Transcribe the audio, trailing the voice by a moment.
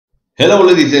Hello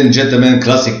ladies and gentlemen,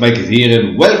 KlassikMike is here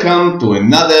and welcome to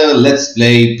another Let's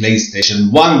Play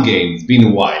PlayStation 1 game. It's been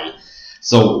a while.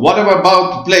 So what I'm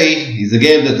about to play is a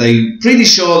game that I'm pretty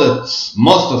sure that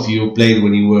most of you played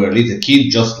when you were a little kid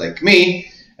just like me.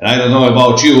 And I don't know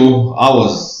about you, I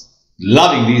was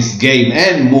loving this game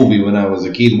and movie when I was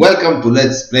a kid. Welcome to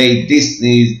Let's Play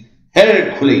Disney's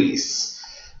Hercules.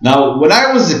 Now when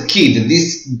I was a kid and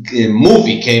this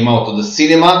movie came out of the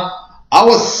cinema, I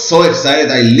was so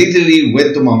excited, I literally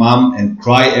went to my mom and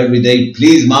cried every day,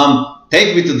 please mom,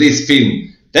 take me to this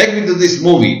film, take me to this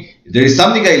movie. If there is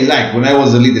something I like when I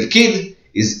was a little kid,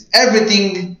 is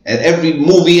everything and every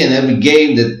movie and every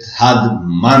game that had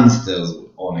monsters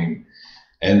on it.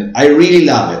 And I really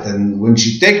love it. And when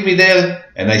she took me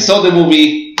there and I saw the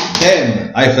movie,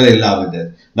 damn, I fell in love with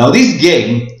it. Now this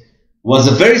game was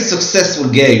a very successful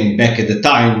game back at the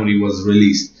time when it was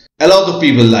released. A lot of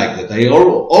people like that. I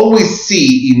always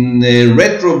see in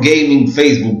retro gaming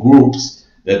Facebook groups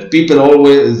that people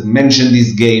always mention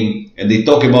this game and they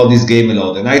talk about this game a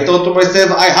lot. And I thought to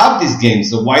myself, I have this game,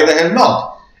 so why the hell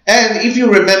not? And if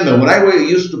you remember, when I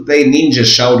used to play Ninja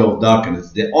Shadow of Darkness,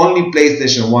 the only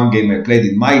PlayStation 1 game I played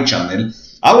in my channel,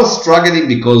 I was struggling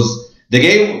because the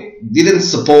game didn't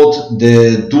support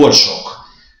the DualShock.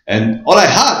 And all I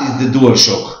had is the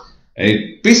DualShock. And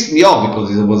it pissed me off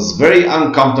because it was very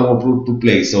uncomfortable to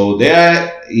play. So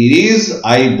there it is.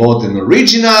 I bought an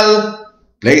original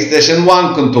PlayStation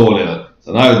 1 controller.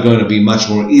 So now it's going to be much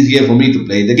more easier for me to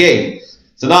play the game.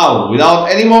 So now, without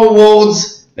any more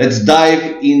words, let's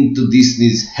dive into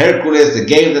Disney's Hercules, a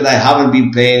game that I haven't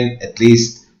been playing at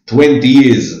least 20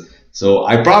 years. So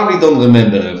I probably don't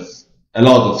remember a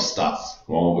lot of stuff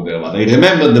from over there, but I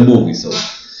remember the movie. So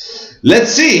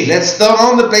let's see, let's turn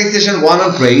on the PlayStation 1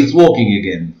 and pray it's working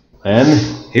again. And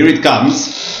here it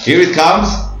comes,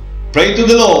 pray to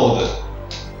the Lord.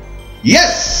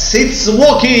 Yes, it's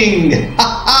working!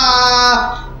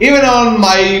 Even on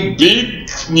my big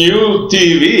new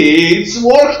TV, it's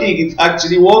working, it's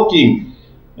actually working.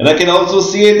 And I can also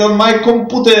see it on my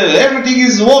computer, everything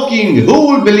is working. Who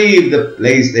will believe the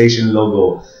PlayStation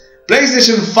logo?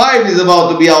 PlayStation 5 is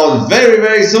about to be out very,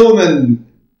 very soon and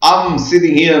I'm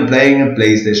sitting here and playing a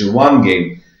PlayStation 1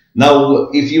 game. Now,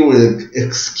 if you will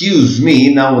excuse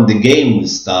me, now when the game will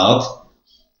start,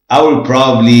 I will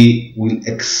probably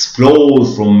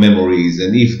explode from memories.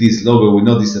 And if this logo will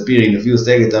not disappear in a few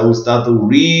seconds, I will start to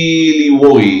really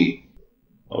worry.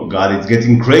 Oh god, it's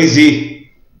getting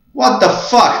crazy. What the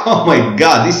fuck? Oh my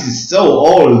god, this is so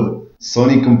old.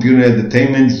 Sony Computer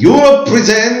Entertainment Europe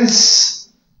presents...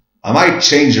 I might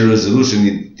change the resolution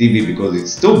in the TV because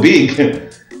it's too big.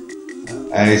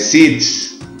 I see it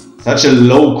such a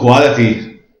low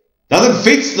quality. Doesn't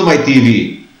fit to my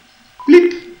TV.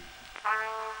 Blip.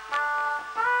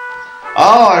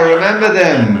 Oh, I remember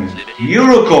them.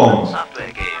 Eurocom.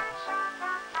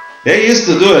 They used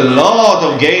to do a lot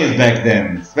of games back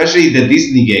then, especially the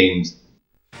Disney games.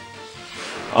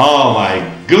 Oh my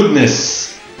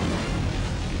goodness.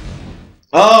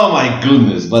 Oh my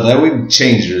goodness. But I will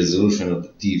change the resolution of the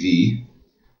TV.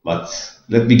 But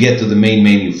let me get to the main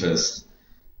menu first.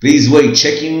 Please wait,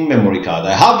 checking memory card.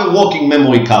 I have a working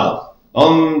memory card.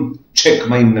 Check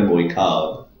my memory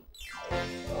card.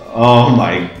 Oh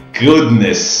my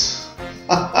goodness.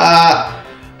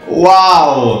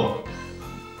 Wow.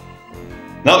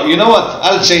 No, you know what?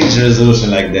 I'll change the resolution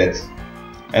like that.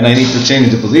 And I need to change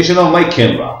the position of my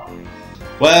camera.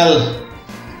 Well,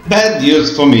 bad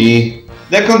news for me.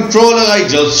 The controller I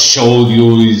just showed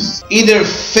you is either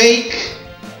fake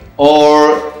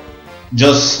or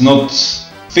just not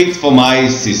fit for my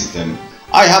system.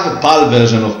 I have a PAL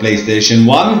version of PlayStation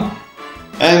 1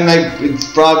 and it's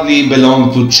probably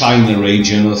belonged to China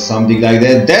region or something like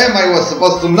that. Damn, I was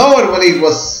supposed to know it when it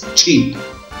was cheap.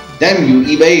 Damn you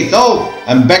eBay. So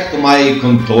I'm back to my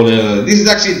controller. This is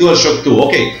actually DualShock 2.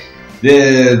 Okay,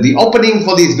 the opening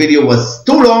for this video was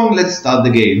too long. Let's start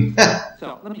the game.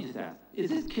 So let me just ask, is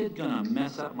this kid gonna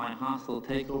mess up my hostile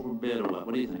takeover bid or what?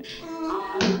 What do you think?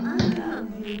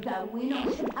 We're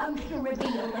not supposed to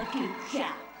reveal the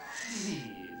future.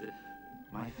 Please,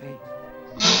 my fate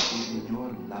is in your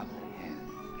lovely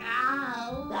hands.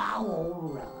 Oh,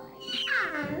 all right.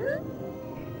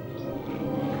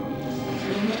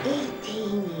 In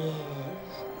 18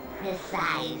 years,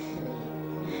 precisely,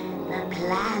 the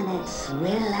planets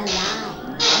will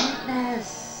align ever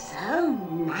so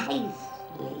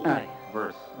nicely. Aye,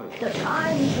 verse. The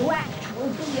time to act will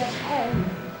be at hand.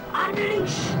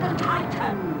 Unleash the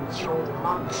Titans, you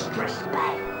monstrous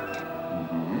band.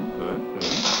 Good.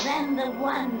 Then the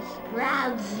once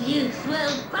proud Zeus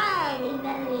will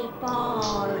finally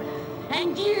fall.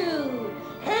 And you,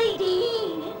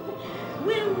 Hades,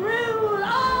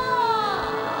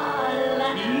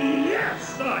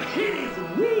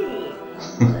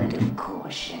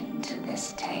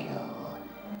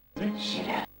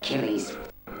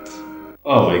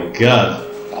 Oh my god.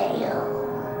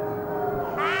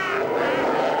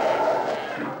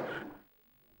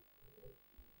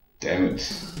 Damn it.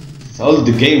 All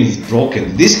the game is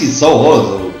broken. This is so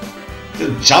old, so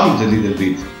it jumped a little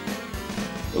bit.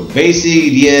 So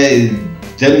basically, yeah,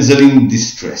 damsel in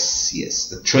distress. Yes,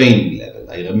 the training level.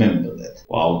 I remember that.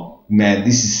 Wow, man,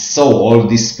 this is so old,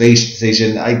 this space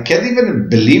station. I can't even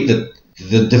believe that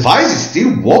the device is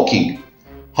still working.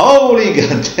 Holy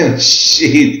goddamn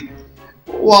shit.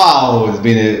 Wow, it's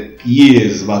been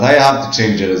years, but I have to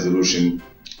change the resolution.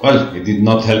 Well, it did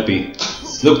not help me.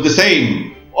 It looked the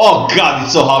same. Oh god,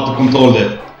 it's so hard to control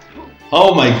that.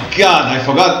 Oh my god, I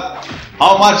forgot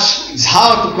how much it's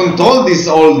hard to control these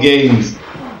old games.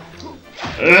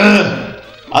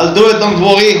 I'll do it, don't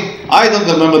worry. I don't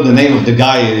remember the name of the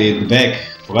guy in the back.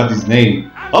 Forgot his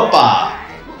name. Hoppa!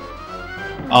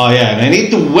 Oh yeah, and I need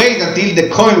to wait until the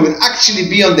coin will actually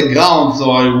be on the ground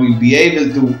so I will be able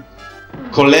to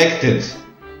collect it.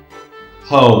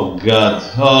 Oh god,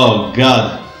 oh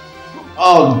god.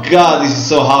 Oh god, this is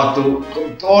so hard to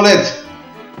control it.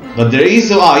 But there is,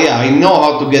 yeah, I know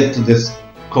how to get to this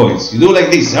coins. You do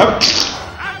like this, huh?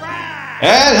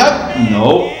 And up.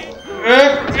 No.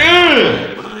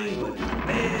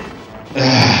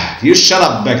 You shut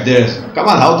up back there. Come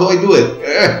on, how do I do it?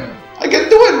 I can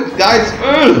do it, guys.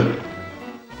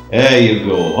 There you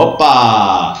go.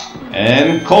 Hoppa.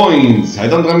 And coins. I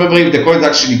don't remember if the coins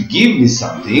actually give me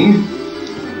something.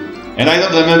 And I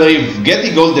don't remember if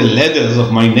getting all the letters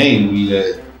of my name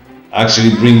will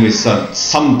actually bring me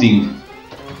something.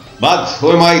 But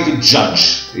who am I to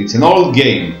judge? It's an old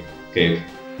game. Okay,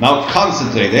 now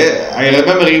concentrate. I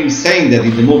remember him saying that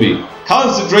in the movie.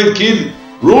 Concentrate, kid.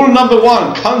 Rule number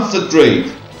 1,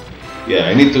 concentrate. Yeah,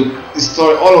 I need to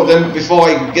destroy all of them before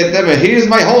I get them. And here's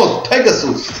my horse,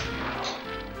 Pegasus.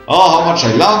 Oh, how much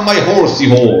I love my horsey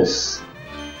horse.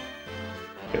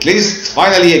 At least,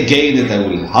 finally a game that I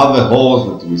will have a horse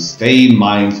that will stay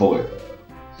mine forever.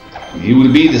 And he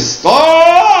will be the strongest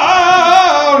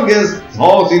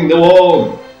horse in the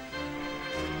world.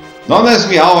 Don't ask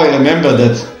me how I remember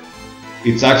that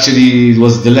it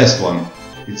was the last one.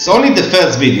 It's only the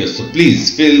first video, so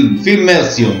please, feel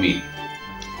mercy on me.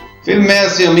 Feel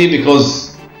mercy on me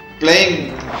because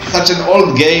playing such an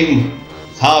old game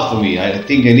is hard for me. I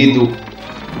think I need to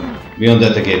be on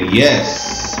that again.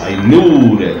 Yes, I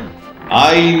knew that.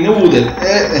 I knew that.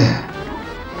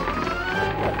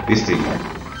 This thing.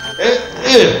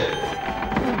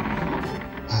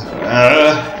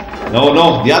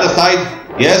 No, the other side.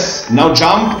 Yes, now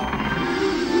jump.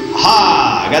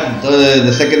 Ha! I got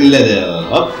the second letter.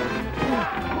 Up.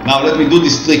 Now let me do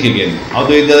this trick again. How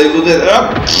do I do that?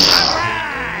 Up.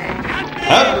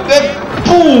 Up.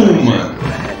 Boom!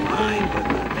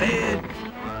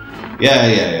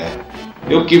 Yeah.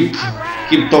 You keep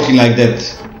talking like that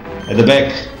at the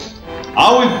back.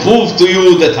 I will prove to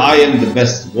you that I am the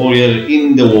best warrior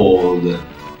in the world.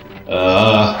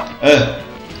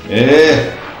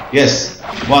 Yes,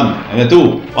 1 and a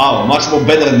 2. Wow, much more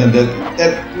better than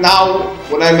that now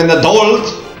when I'm an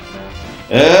adult.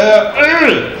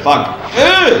 Fuck.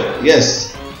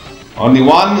 Yes. Only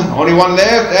one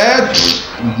left.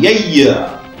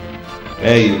 Yeah.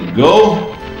 There you go.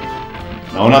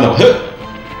 Now another.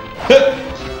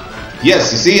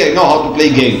 Yes, you see, I know how to play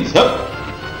games.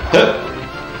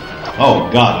 Oh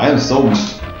god, I am so...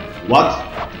 What?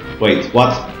 Wait,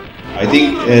 what? I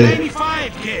think...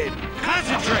 85, kid.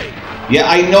 Concentrate. Yeah,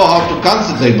 I know how to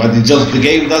concentrate, but it's just the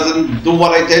game doesn't do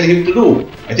what I tell him to do.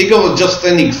 I think I was just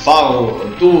standing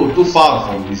too far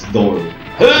from this door.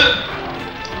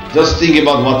 Just think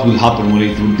about what will happen when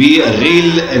it will be a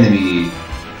real enemy.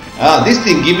 Ah, this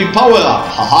thing give me power up.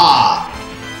 Haha.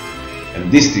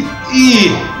 And this thing.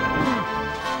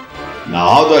 Now,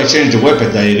 how do I change the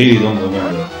weapon? I really don't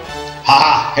remember.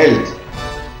 Haha, health.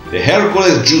 The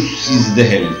Hercules juice is the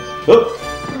health.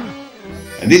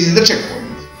 And this is the checkpoint.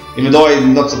 Even though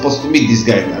I'm not supposed to meet this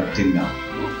guy until now.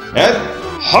 Head.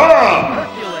 Ha!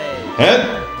 Head.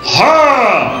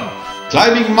 Ha!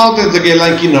 Climbing mountains again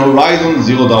like in Horizon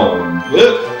Zero Dawn.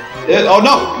 Oh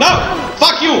no! No!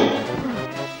 Fuck you!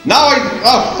 Now I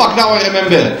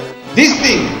remember. This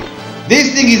thing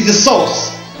is the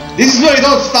source. This is where it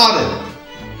all started.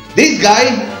 This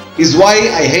guy is why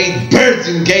I hate birds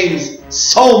in games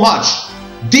so much.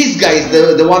 This guy is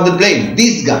the one to blame.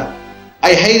 This guy.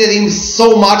 I hated him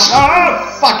so much.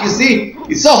 Ah, fuck, you see?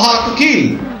 It's so hard to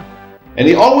kill. And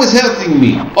he always hurting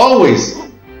me. Always.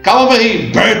 Come over here,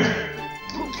 bird.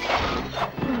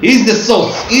 He's the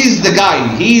source. He's the guy.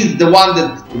 He's the one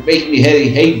that make me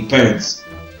hate birds.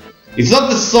 It's not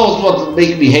the source what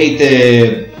make me hate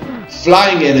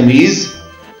flying enemies.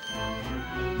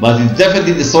 But it's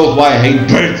definitely the source why I hate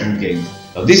birds in games.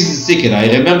 Now this is a secret, I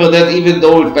remember that even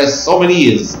though it passed so many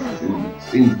years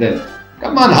since then.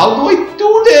 Come on, how do I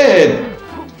do that?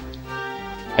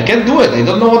 I can't do it, I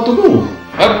don't know what to do.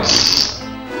 Up.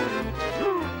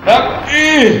 Up.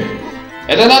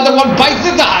 And another one bites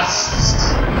the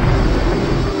dust.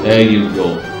 There you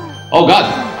go. Oh god,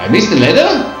 I missed the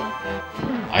ladder?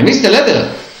 I missed the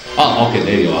ladder. Oh, okay,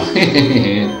 there you are.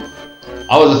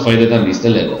 I was afraid that I missed the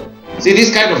ladder. See,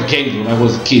 this kind of games when I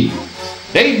was a kid,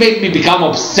 they made me become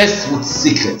obsessed with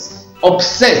secrets.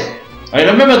 Obsessed. I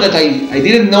remember that I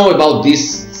didn't know about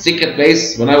this secret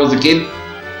place when I was a kid.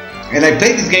 And I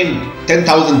played this game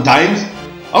 10,000 times.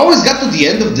 I always got to the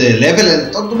end of the level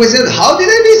and thought to myself, how did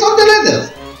I miss all the ladders?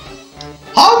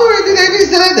 How did I miss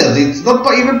the ladders? It's not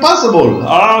even possible.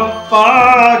 Oh,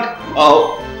 fuck.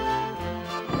 Oh.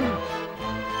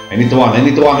 I need to one.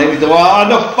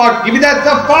 The fuck. Give me that.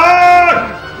 The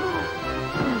fuck.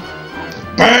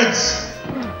 Birds.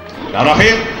 Out of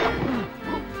here.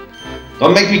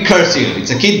 Don't make me curse here.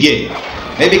 It's a kid game.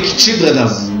 Maybe children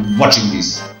are watching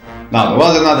this. Now, there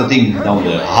was another thing down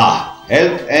there. Aha.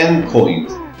 Health and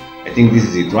coins. I think this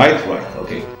is it, right? Right,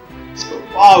 okay.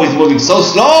 Wow, it's moving so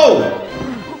slow!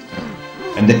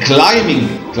 And the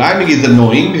climbing is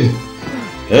annoying.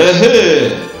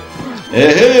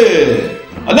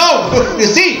 Oh no! You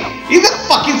see? He's a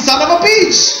fucking son of a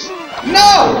bitch!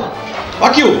 No!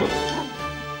 Fuck you!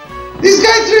 This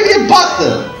guy's really a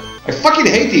bastard! I fucking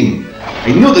hate him!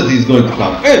 I knew that he's going to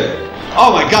come.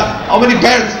 Oh my god! How many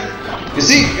birds? You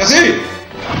see?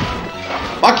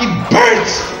 Fucking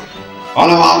birds! All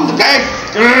around the place!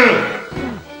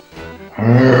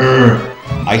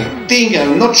 I think,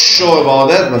 I'm not sure about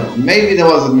that, but maybe there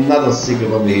was another secret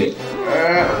over here.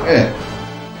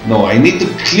 No, I need to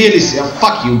clearly see.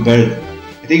 Fuck you, bird.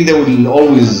 I think they will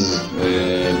always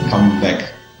come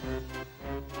back.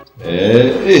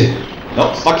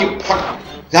 No, fuck you. Fuck.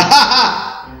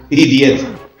 Idiot.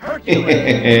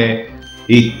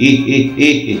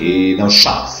 Now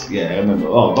sharks. Yeah, I remember.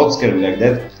 Oh, don't scare me like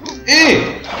that.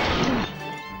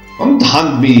 Don't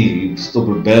hunt me, you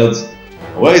stupid birds.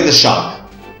 Where is the shark?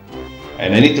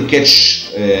 And I need to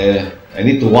catch. I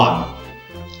need to run.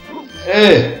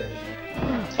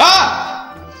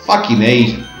 Fucking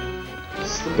A.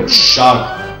 Stupid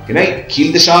shark. Can I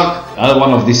kill the shark? Another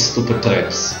one of these stupid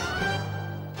traps.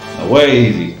 Now, where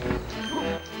is he?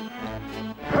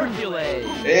 Hercules.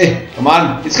 Come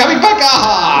on, it's coming back!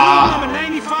 I'm a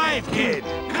 95, kid.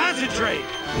 Concentrate.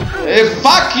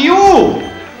 Fuck you!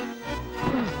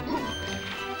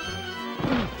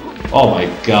 Oh my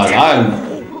god,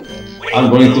 I'm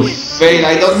going to fail.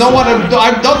 I don't know what I'm doing.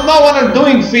 I don't know what I'm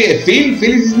doing. Phil is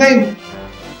his name.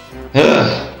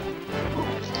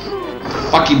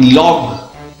 Fucking log.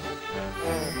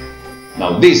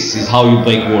 Now this is how you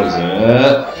break walls.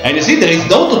 And you see, there is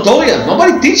no tutorial.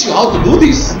 Nobody teach you how to do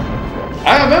this.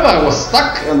 I remember I was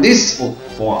stuck on this for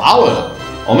an hour.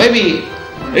 Or maybe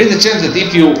there is a chance that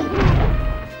if you...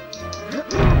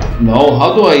 No,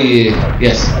 how do I...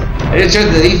 Yes. There is a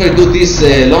chance that if I do this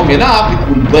long enough, it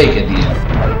will break at the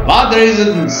end. But there is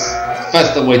a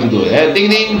faster way to do it. Ding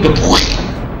ding.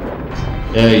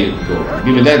 There you go.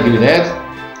 Give me that, give me that.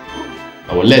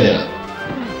 Our ladder.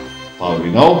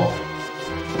 Probably no.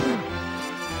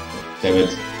 Damn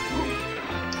it.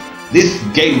 This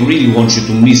game really wants you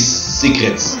to miss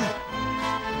secrets.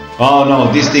 Oh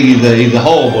no, this thing is a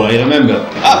horrible, I remember.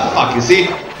 Ah, fuck, you see?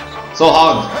 So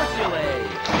hard.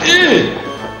 Here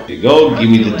you go, give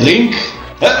me the drink.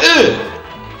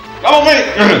 Come on, man!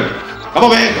 Come on,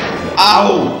 man!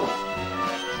 Ow!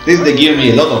 This they give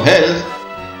me a lot of health.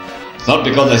 It's not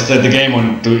because I set the game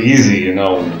on too easy, you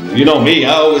know. You know me,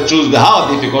 I always choose the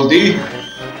hard difficulty.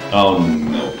 Oh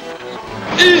no.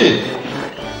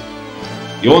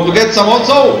 You want to get some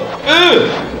also?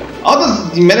 How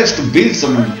does he manage to build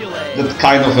some that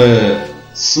kind of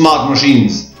smart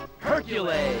machines?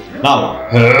 Now,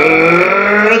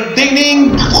 ding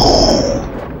ding!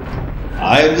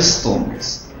 I am the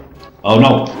strongest. Oh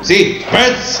no! See,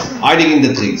 birds hiding in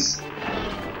the trees.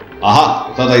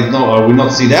 Aha! Thought I will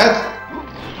not see that.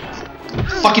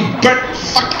 Fucking bird!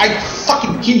 Fuck! I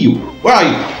fucking kill you! Where are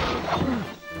you?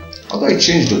 How do I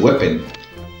change the weapon?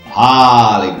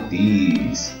 Ah, like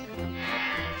this.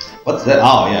 What's that?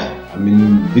 Oh yeah, I'm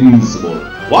invincible.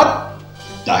 What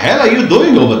the hell are you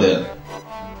doing over there?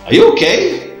 Are you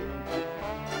okay?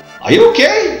 Are you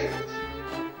okay?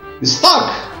 You're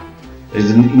stuck.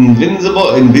 There's an invisible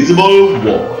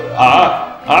wall.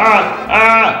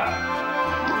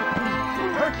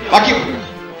 Fuck you!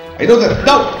 I know that.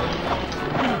 No!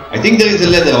 I think there is a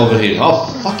ladder over here. Oh,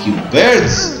 fuck you,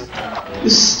 birds! You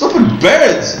stupid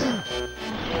birds!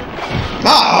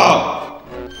 Ah!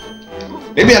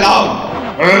 Leave me alone!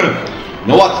 You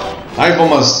know what? Time for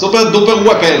my super duper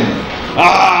weapon!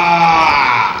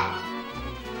 Ah!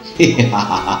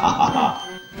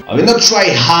 I will not try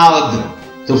hard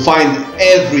to find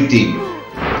everything.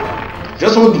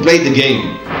 Just want to play the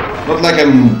game. Not like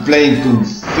I'm playing to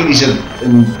finish it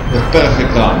in a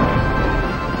perfect run.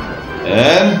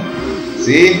 And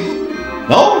see?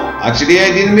 No, actually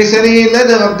I didn't miss any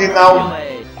leather until now.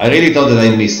 I really thought that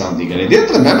I missed something, and I didn't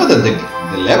remember that the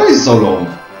level is so long.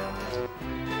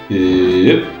 I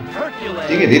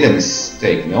think I did a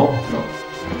mistake, no? No.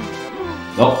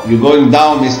 No, you're going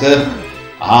down, mister.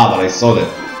 Ah, but I saw that.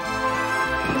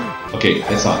 Okay,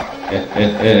 that's all.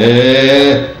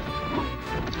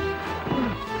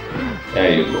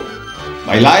 There you go.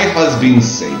 My life has been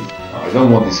saved. I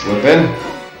don't want this weapon.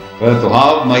 Better to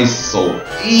have my soul.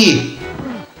 Eee!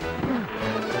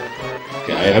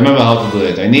 Okay, I remember how to do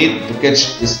it. I need to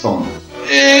catch the stone.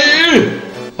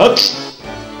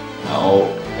 Now,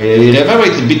 I remember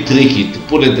it's a bit tricky to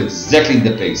put it exactly in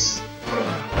the place.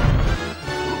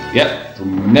 Yeah, it will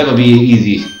never be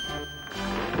easy.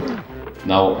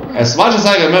 Now, as much as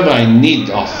I remember, I need...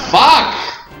 Oh, fuck!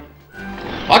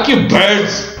 Fuck you,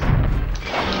 birds!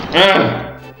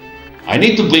 I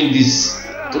need to bring this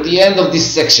to the end of this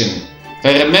section. If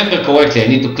I remember correctly, I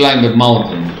need to climb a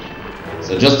mountain.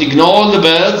 So just ignore all the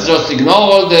birds, just ignore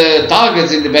all the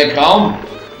targets in the background.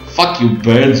 Fuck you,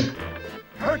 bird.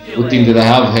 Good thing that I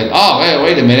have had. Oh,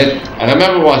 wait a minute. I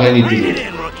remember what I need to do. You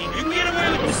can get away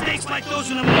with mistakes like those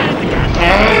in a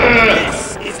man.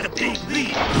 This is the big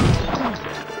lead.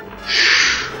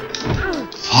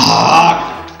 Fuck!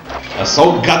 That's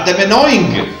so goddamn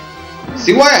annoying.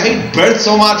 See why I hate birds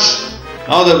so much?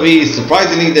 Now that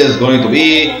surprisingly there's going to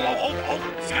be...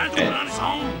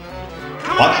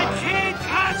 What? Kid,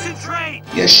 concentrate.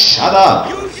 Yeah, shut up.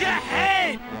 Use your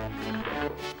head.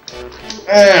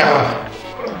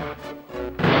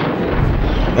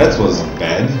 That was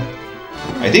bad.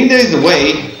 I think there is a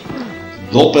way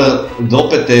to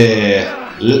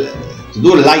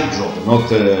do a light drop,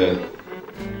 not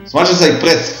as much as I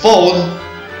press forward.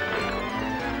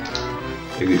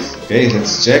 Like this. Okay,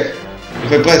 let's check.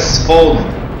 If I press forward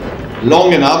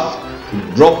long enough to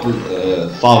drop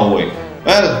far away.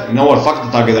 Well, you know what, fuck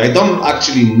the target. I don't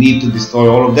actually need to destroy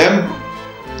all of them.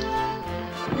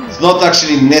 It's not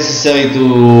actually necessary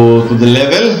to the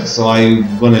level, so I'm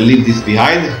gonna leave this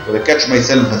behind. Gonna catch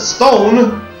myself a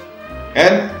stone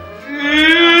and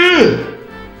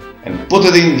put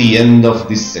it in the end of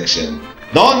this section.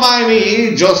 Don't mind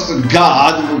me, just a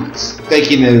god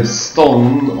taking a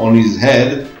stone on his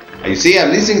head. You see, I'm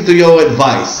listening to your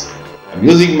advice. I'm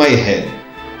using my head.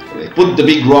 When I put the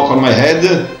big rock on my head,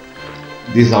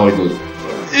 this is how I do it.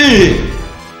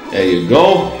 There you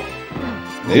go.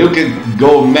 Now you can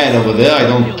go mad over there, I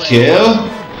don't care.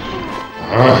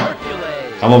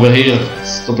 Come over here,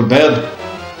 stupid bird.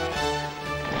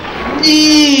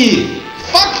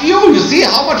 Fuck you! You see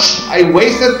how much I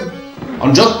wasted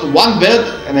on just one bird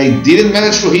and I didn't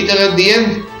manage to hit her at the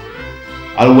end?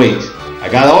 I'll wait. I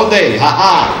got all day.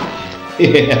 Haha!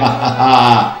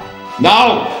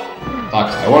 No! Fuck,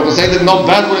 I want to say that no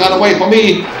bird will run away from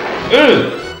me.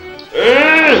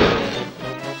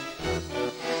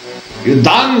 You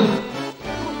done?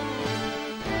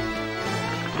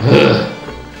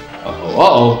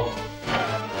 Uh-oh.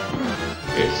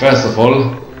 Okay, first of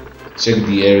all, check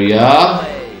the area.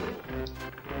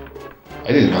 I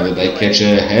didn't know that I catch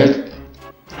a health.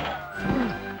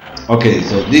 Okay,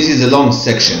 so this is a long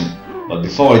section. But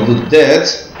before I do that,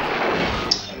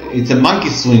 it's a monkey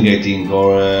swing, I think,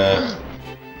 or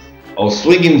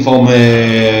swinging from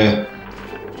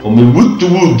wood to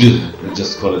wood. Let's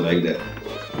just call it like that.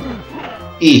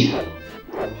 E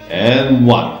and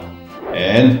 1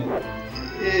 and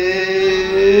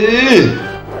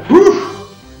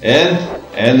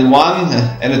and 1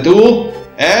 and a 2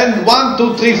 and 1,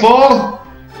 2, 3, 4.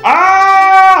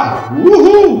 Ah!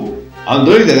 Woohoo! I'm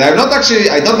doing that. I don't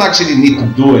actually need to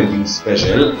do anything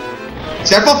special,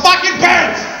 except for fucking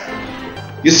birds.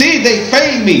 You see, they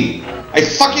failed me. I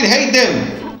fucking hate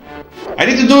them. I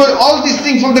need to do all these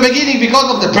things from the beginning because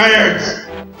of the birds.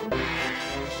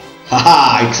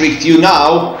 Haha, I tricked you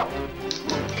now.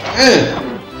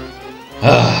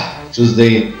 Choose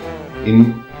the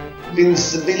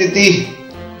invincibility.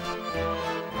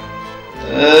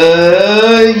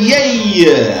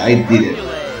 Yay! I did it.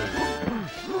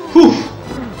 Whew.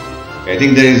 I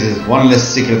think there is one less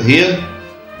secret here.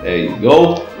 There you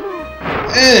go.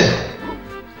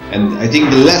 And I think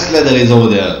the last letter is over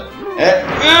there.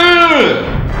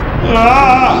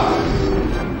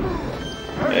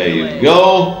 There you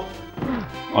go.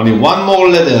 Only one more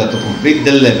ladder to complete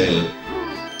the level.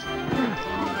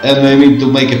 And I mean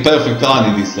to make a perfect run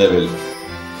in this level.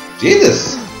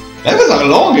 Jesus! Levels are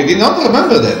long, I did not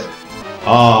remember that.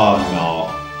 Oh no.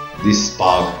 This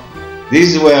part.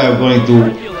 This is where I'm going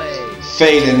to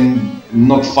fail and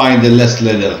not find the last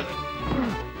ladder.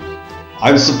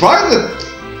 I'm surprised that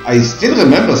I still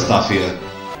remember stuff here.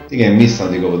 I think I missed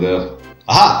something over there.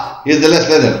 Aha! Here's the last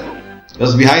ladder.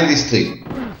 Just behind this tree.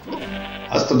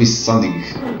 Has to be something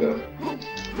over there.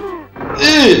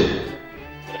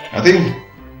 Nothing?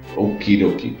 Okie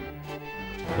dokie.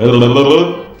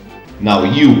 Now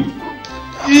you.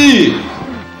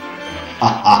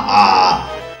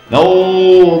 No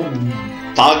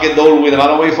target doll will run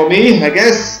away from me, I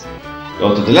guess.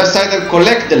 Go to the left side and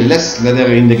collect the last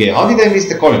ladder in the game. How did I miss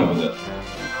the coin over there?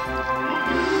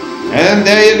 And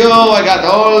there you go, I got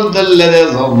all the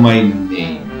letters of my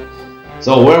name.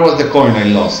 So where was the coin I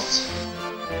lost?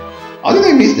 How did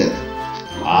I miss that?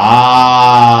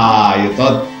 Ah, you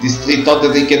thought this tree thought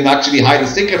that he can actually hide a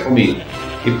secret from me.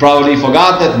 He probably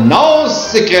forgot that no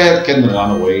secret can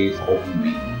run away from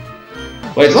me.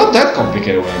 But it's not that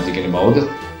complicated when I'm thinking about it.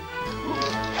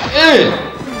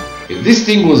 If this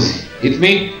thing was hit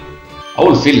me, I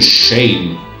would feel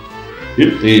shame.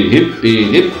 Hippie, hippie,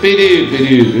 hippie,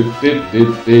 hippie,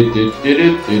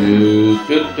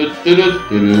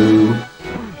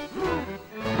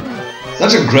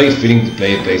 such a great feeling to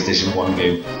play a PlayStation 1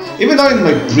 game. Even though in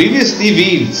my previous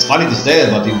TV, it's funny to say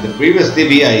that, but in the previous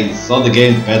TV I saw the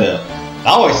game better.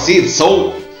 Now I see it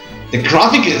so... the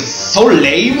graphic is so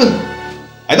lame.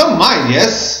 I don't mind,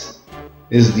 yes.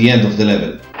 This is the end of the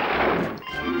level.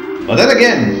 But then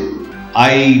again,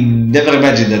 I never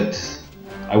imagined that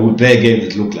I would play a game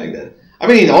that looked like that. I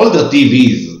mean, older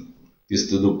TVs used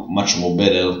to look much more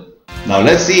better. Now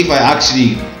let's see if I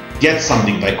actually get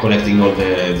something by collecting all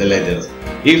the ladders.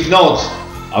 If not,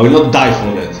 I will not die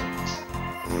for that.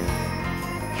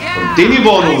 Continue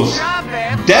bonus!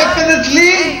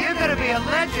 Definitely! You're gonna be a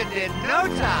legend in no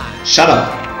time! Shut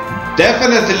up!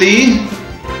 Definitely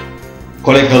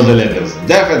collect all the ladders.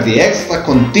 Definitely extra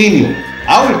continue.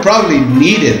 I will probably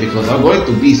need it because I'm going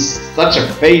to be such a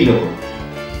failure.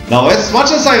 Now, as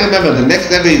much as I remember, the next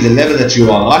level is the level that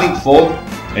you are running for,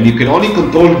 and you can only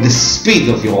control the speed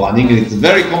of your running, and it's a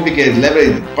very complicated level.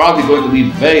 It's probably going to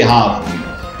be very hard for you.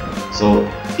 So,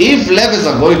 if levels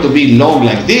are going to be long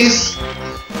like this,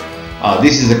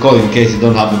 this is a code in case you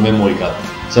don't have the memory card.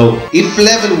 So, if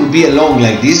level would be long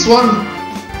like this one,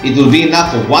 it will be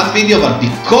enough for one video, but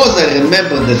because I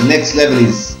remember that the next level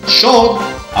is short,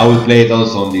 I will play it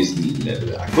also on this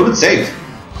level. I couldn't save.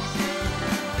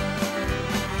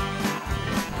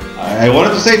 I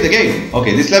wanted to save the game.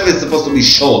 Okay, this level is supposed to be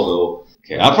short though.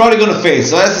 Okay, I'm probably gonna fail.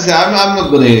 So as I said, I'm not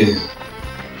gonna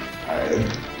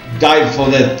dive for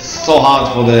that so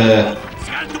hard for the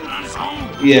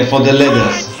for the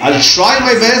ladders. I'll try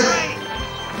my best.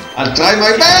 I'll try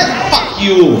my best. Fuck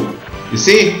you. You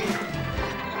see?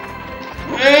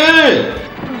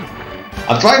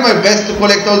 I'll try my best to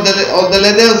collect all the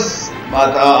ladders,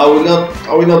 but I will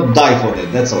not die for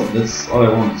that. That's all. That's all I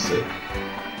want to say.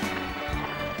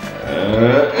 I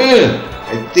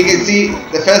think I see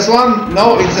the first one.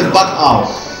 No, it's a butt. Oh,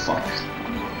 fuck.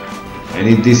 I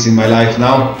need this in my life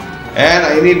now. And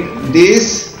I need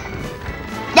this.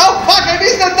 No, fuck, I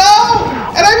missed it. No!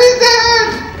 And I missed it!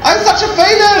 I'm such a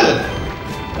failure!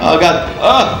 Oh, God.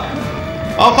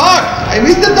 Oh, fuck! I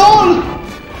missed the doll!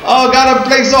 Oh, God, I'm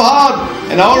playing so hard.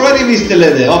 And I already missed the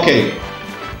level. Okay.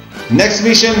 Next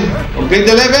mission. Complete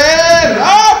the level.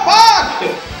 Oh, fuck!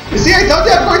 You see, I told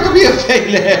you I'm going to be a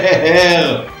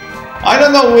failure. I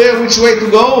don't know which way to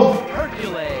go.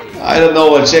 Hercules. I don't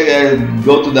know. I'll check.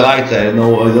 Go to the right side. I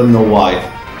don't know why.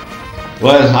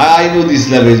 Well, I knew this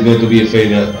level is going to be a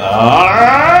failure.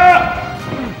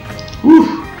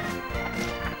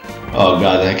 Oh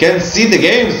God, I can't see the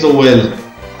game so well.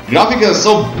 Graphics are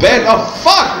so bad. Oh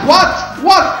fuck!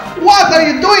 What are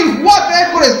you doing? What,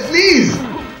 Hercules? Please!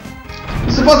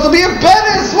 You're supposed to be a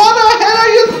badass. What the hell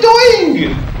are you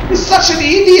doing? You're such an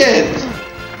idiot!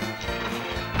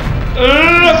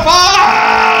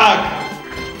 Fuck!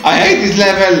 I hate this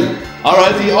level!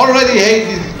 Already hate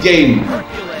this game.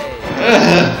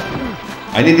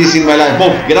 I need this in my life.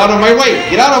 Move! Get out of my way!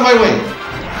 Get out of my way!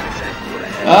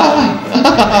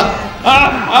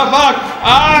 Fuck!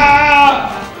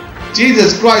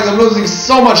 Jesus Christ! I'm losing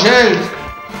so much health.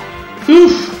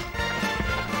 Oof!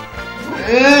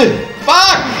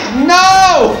 Fuck!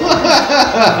 No!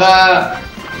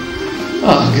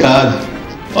 Oh God.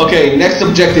 Okay, next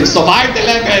objective, survive the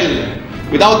level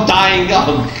without dying.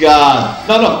 Oh God.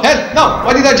 No, help! No!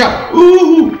 Why did I jump?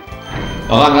 Ooh!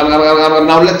 Run.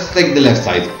 Now let's take the left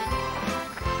side.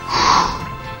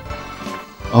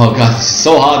 Oh god, this is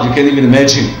so hard, you can't even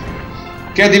imagine.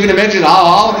 Can't even imagine how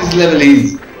hard this level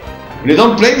is. When you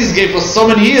don't play this game for so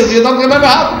many years, you don't remember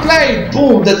how to play.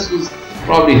 Boom, that's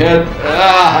probably hurt.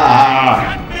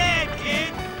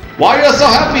 Why are you so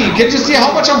happy? Can't you see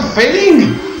how much I'm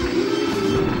failing?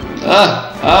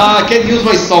 I can't use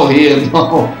my soul here,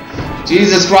 no.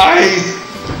 Jesus Christ.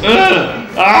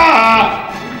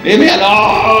 Leave me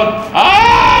alone.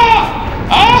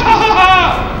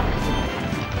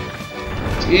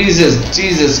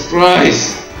 Jesus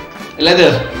Christ. A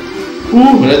ladder.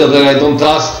 Ooh, a ladder that I don't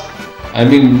trust. I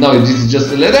mean, no, this is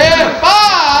just a ladder. Fuck!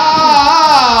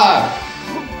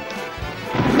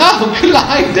 No,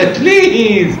 climb that,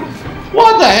 please.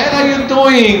 What the hell are you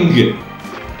doing?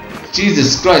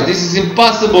 Jesus Christ, this is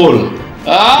impossible.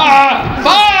 Fuck!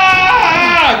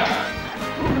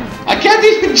 I can't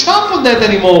even jump on that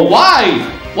anymore. Why?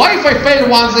 Why if I fail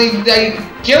once, I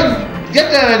can't get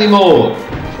there anymore?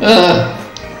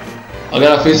 I'm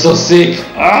gonna feel so sick.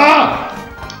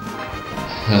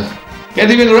 Can't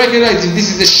even recognize if this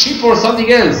is a ship or something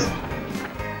else.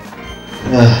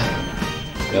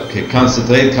 Okay,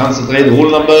 concentrate. Rule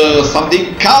number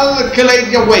something. Calculate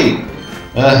your way.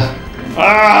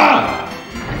 Fuck!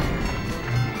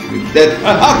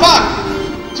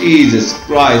 Jesus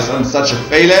Christ, I'm such a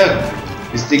failure.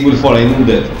 This thing will fall, I knew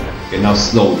that. Okay, now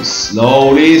slowly.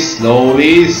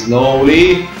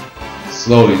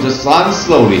 Just run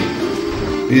slowly.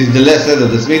 This is the last level.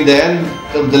 That means the end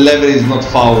of the level is not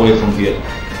far away from here.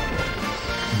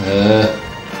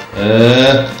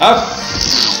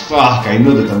 Fuck, I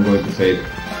knew that I'm going to fail.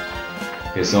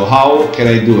 Okay, so how can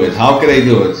I do it?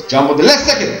 Jump on the last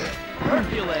second.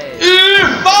 Hercules.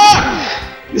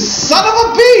 Fuck! You son of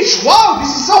a bitch! Wow,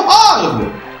 this is so hard!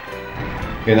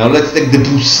 Okay, now let's take the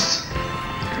boost.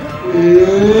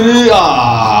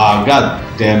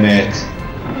 God damn it.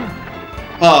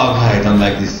 Oh, I don't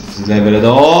like this level at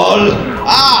all.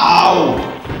 Ow!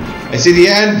 I see the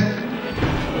end.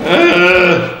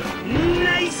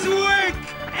 Nice work!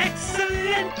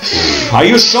 Excellent! Are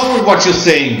you sure what you're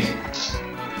saying?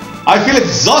 I feel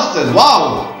exhausted.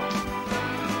 Wow!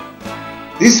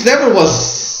 This level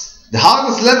was the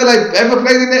hardest level I've ever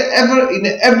played in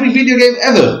every video game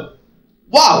ever.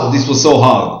 Wow, this was so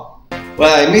hard.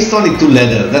 Well, I missed only 2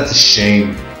 letters. That's a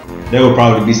shame. They will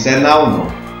probably be sad now. No.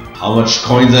 How much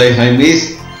coins I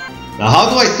missed? Now, how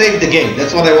do I save the game?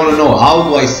 That's what I want to know. How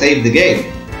do I save the game?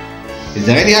 Is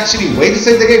there any actually way to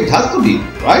save the game? It has to be,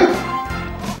 right?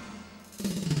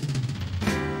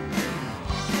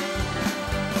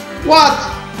 What?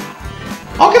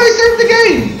 How can I save the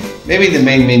game? Maybe in the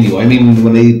main menu. I mean,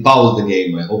 when I pause the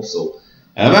game, I hope so.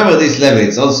 I remember this level.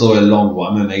 It's also a long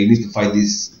one, and I need to fight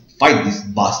this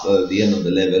bastard at the end of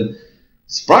the level.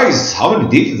 Surprise! How many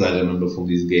details I remember from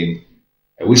this game.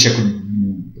 I wish I could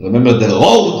remember the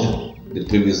road, the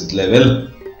previous level.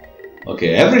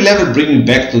 Okay, every level brings me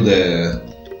back to the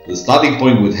starting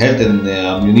point with health and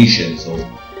ammunition, so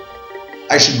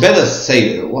I should better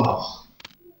save. Wow,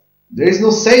 there is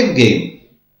no save game,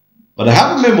 but I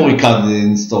have a memory card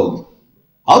installed.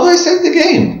 How do I save the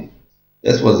game?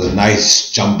 That was a nice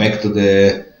jump back to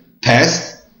the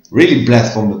past, really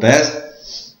blast from the past.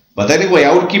 But anyway,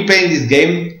 I will keep playing this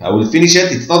game. I will finish it.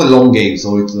 It's not a long game,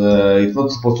 so it's not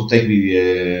supposed to take me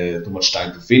too much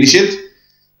time to finish it.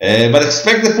 But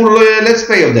expect the full let's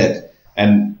play of that.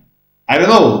 And I don't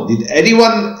know, did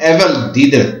anyone ever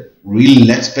did a real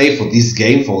let's play for this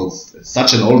game, for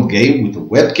such an old game with a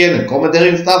webcam and commentary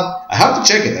and stuff? I have to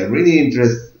check it. I'm really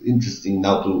interesting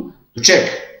now to check.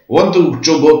 I want to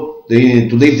go to the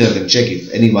internet and check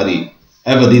if anybody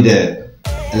ever did a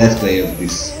let's play of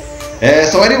this.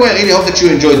 So anyway, I really hope that you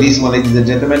enjoyed this one, ladies and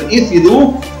gentlemen. If you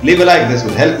do, leave a like, this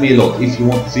will help me a lot. If you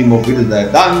want to see more videos that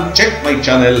I've done, check my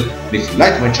channel. And if you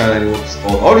like my channel and you want to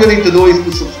support, all you need to do is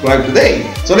to subscribe today.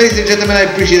 So ladies and gentlemen, I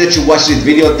appreciate that you watched this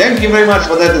video. Thank you very much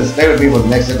for that, and stay with me for the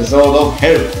next episode of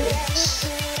Hercules.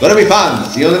 Gonna be fun.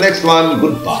 See you on the next one.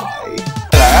 Goodbye.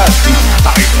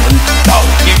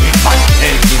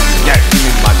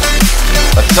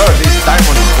 But sir, this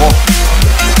diamond is worth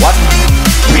 1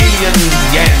 billion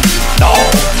yen.